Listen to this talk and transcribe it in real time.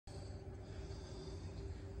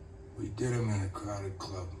We did them in a crowded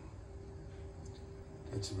club.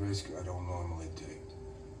 That's a risk I don't normally take.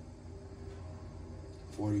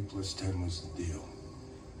 40 plus 10 was the deal.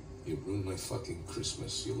 You ruined my fucking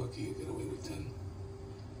Christmas. You're lucky you get away with 10.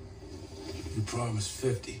 You promised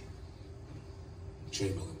 50.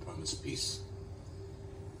 Chamberlain promised peace.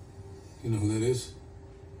 You know who that is?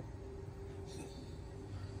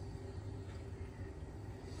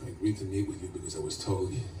 I agreed to meet with you because I was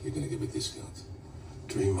told you're gonna give a discount.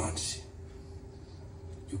 3 months.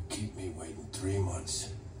 You keep me waiting 3 months.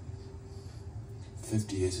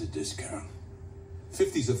 50 is a discount.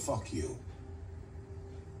 50's a fuck you.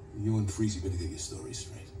 You and Freezy better get your story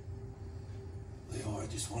straight. Leo, I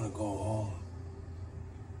just want to go home.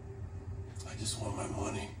 I just want my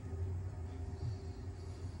money.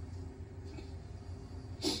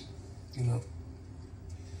 You know,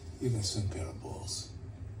 you got some pair of balls.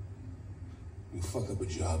 You fuck up a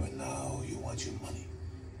job and now you want your money.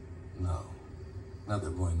 No. Now that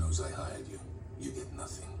Roy knows I hired you, you get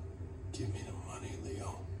nothing. Give me the money,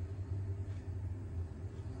 Leo.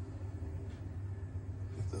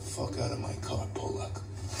 Get the fuck out of my car, Polak.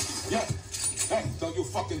 Yeah! Hey, don't you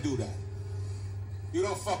fucking do that. You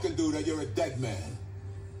don't fucking do that, you're a dead man.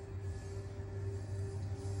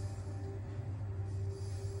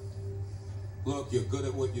 Look, you're good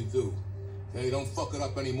at what you do. Okay, don't fuck it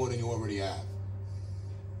up any more than you already have.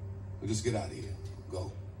 Just get out of here.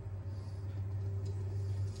 Go.